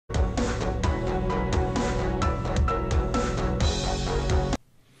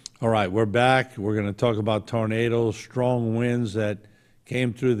All right, we're back. We're going to talk about tornadoes, strong winds that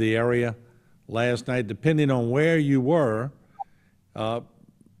came through the area last night. Depending on where you were, uh,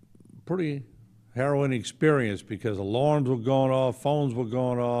 pretty harrowing experience because alarms were going off, phones were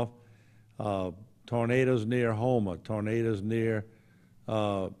going off. Uh, Tornadoes near Houma, tornadoes near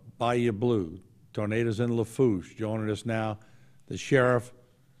uh, Bayou Blue, tornadoes in Lafourche. Joining us now, the sheriff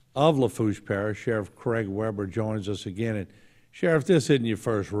of Lafourche Parish, Sheriff Craig Webre, joins us again. And Sheriff, this isn't your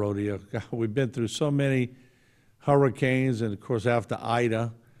first rodeo. We've been through so many hurricanes, and of course after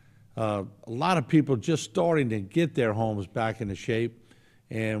Ida, a lot of people just starting to get their homes back into shape,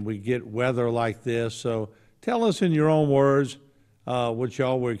 and we get weather like this. So tell us in your own words what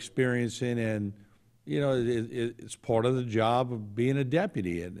y'all were experiencing, and it's part of the job of being a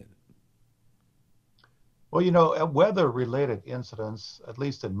deputy, isn't it? Well, weather-related incidents, at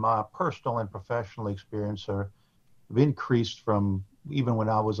least in my personal and professional experience, have increased from even when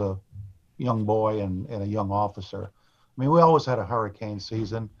I was a young boy and a young officer. I mean, we always had a hurricane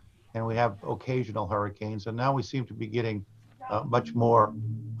season, and we have occasional hurricanes, and now we seem to be getting much more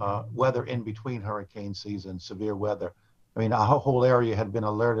weather in between hurricane seasons, severe weather. I mean, our whole area had been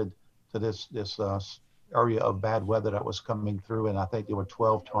alerted to this area of bad weather that was coming through, and I think there were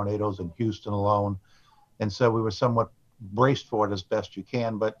 12 tornadoes in Houston alone. And so we were somewhat braced for it as best you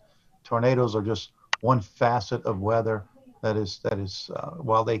can. But tornadoes are just one facet of weather that is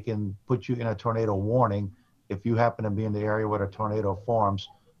while they can put you in a tornado warning, if you happen to be in the area where a tornado forms,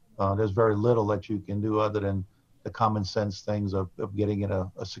 there's very little that you can do other than the common sense things of getting in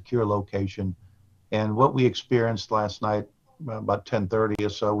a secure location. And what we experienced last night, about 10:30 or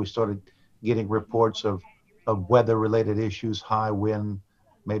so, we started getting reports of weather-related issues, high wind,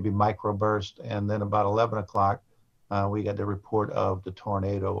 maybe microburst, and then about 11 o'clock, we got the report of the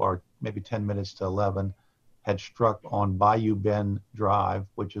tornado, or maybe 10 minutes to 11, had struck on Bayou Bend Drive,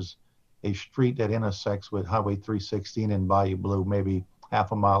 which is a street that intersects with Highway 316 in Bayou Blue, maybe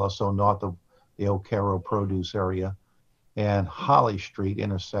half a mile or so north of the O'Carroll produce area. And Holly Street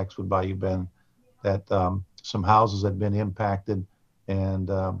intersects with Bayou Bend, that some houses had been impacted, and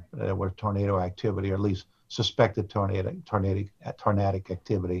there were tornado activity, or at least suspected tornadic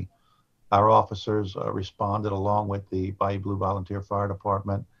activity. Our officers responded along with the Bayou Blue Volunteer Fire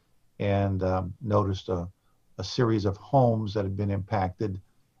Department, and noticed a series of homes that had been impacted.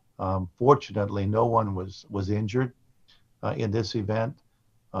 Fortunately, no one was injured in this event.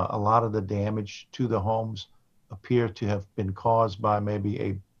 A lot of the damage to the homes appear to have been caused by maybe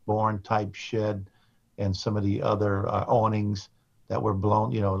a barn-type shed and some of the other awnings that were blown.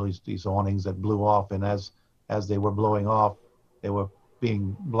 These awnings that blew off, and as they were blowing off, they were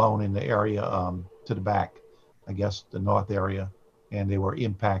being blown in the area to the back, I guess the north area, and they were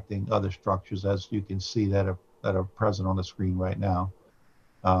impacting other structures, as you can see that are present on the screen right now.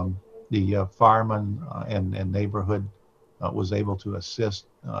 The firemen and neighborhood was able to assist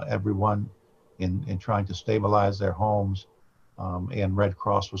everyone in trying to stabilize their homes, and Red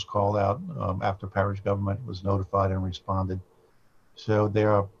Cross was called out after parish government was notified and responded.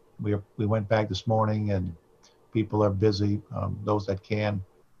 So we went back this morning, and people are busy, those that can,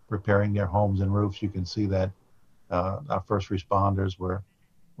 repairing their homes and roofs. You can see that our first responders were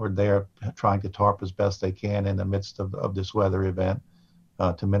there trying to tarp as best they can in the midst of this weather event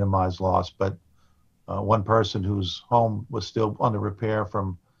to minimize loss. But one person whose home was still under repair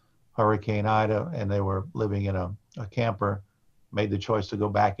from Hurricane Ida, and they were living in a camper, made the choice to go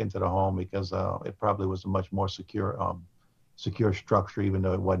back into the home because it probably was a much more secure structure, even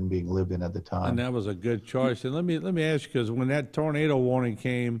though it wasn't being lived in at the And time. that was a good choice. And let me ask you, because when that tornado warning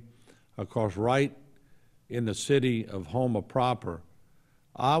came, of course, right in the city of Houma proper,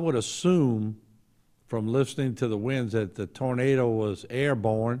 I would assume from listening to the winds that the tornado was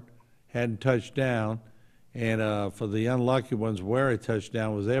airborne, hadn't touched down, and for the unlucky ones, where it touched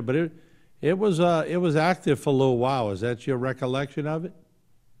down was there. But it was active for a little while. Is that your recollection of it?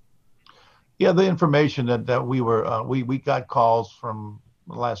 Yeah, the information that we got calls from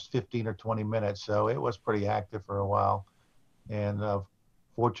the last 15 or 20 minutes, so it was pretty active for a while. And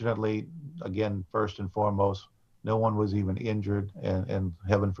fortunately, again, first and foremost, no one was even injured, and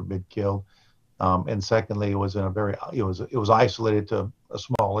heaven forbid killed. And secondly, it was isolated to a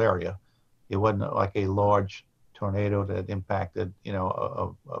small area. It wasn't like a large tornado that impacted a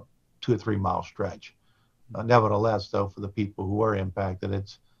 2 or 3 mile stretch. Nevertheless, though, for the people who were impacted,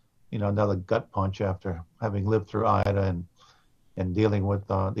 it's another gut punch after having lived through Ida and dealing with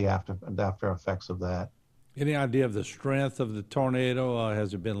the after effects of that. Any idea of the strength of the tornado?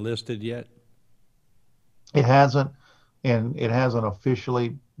 Has it been listed yet? It hasn't, and it hasn't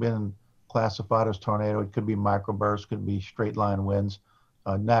officially been classified as tornado. It could be microbursts, could be straight line winds.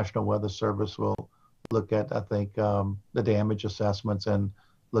 National Weather Service will look at, I think, the damage assessments and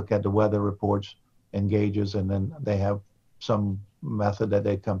look at the weather reports and gauges, and then they have some method that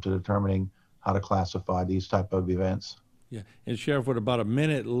they come to determining how to classify these type of events. Yeah, and Sheriff, with about a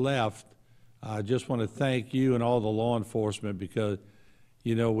minute left, I just want to thank you and all the law enforcement because,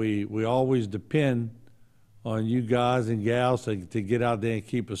 you know, we always depend on you guys and gals to get out there and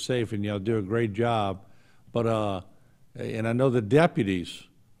keep us safe, and y'all do a great job. But and I know the deputies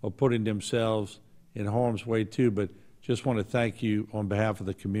are putting themselves in harm's way too, but just want to thank you on behalf of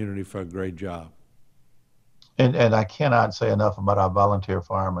the community for a great job. And I cannot say enough about our volunteer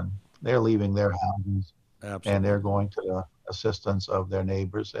firemen. They're leaving their houses Absolutely. and they're going to the assistance of their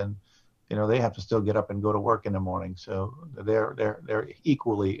neighbors, and you know they have to still get up and go to work in the morning. So they're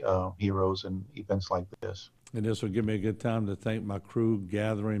equally heroes in events like this. And this will give me a good time to thank my crew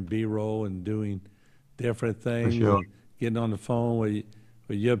gathering B-roll and doing different things, sure. and getting on the phone with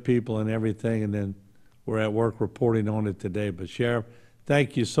your people and everything, and then we're at work reporting on it today. But Sheriff,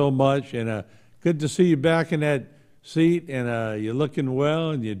 thank you so much, and good to see you back in that seat, and you're looking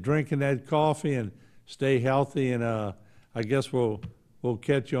well, and you're drinking that coffee, and stay healthy, and I guess we'll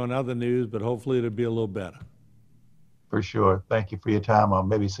catch you on other news, but hopefully it'll be a little better. For sure. Thank you for your time. I'll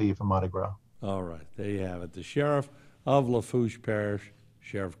maybe see you for Mardi Gras. All right, there you have it. The Sheriff of Lafourche Parish,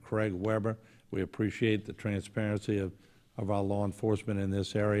 Sheriff Craig Webre. We appreciate the transparency of our law enforcement in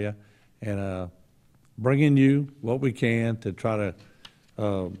this area, and bringing you what we can to try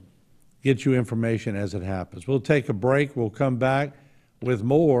to get you information as it happens. We'll take a break. We'll come back with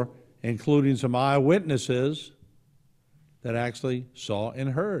more, including some eyewitnesses that actually saw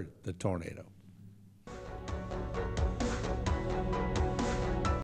and heard the tornado.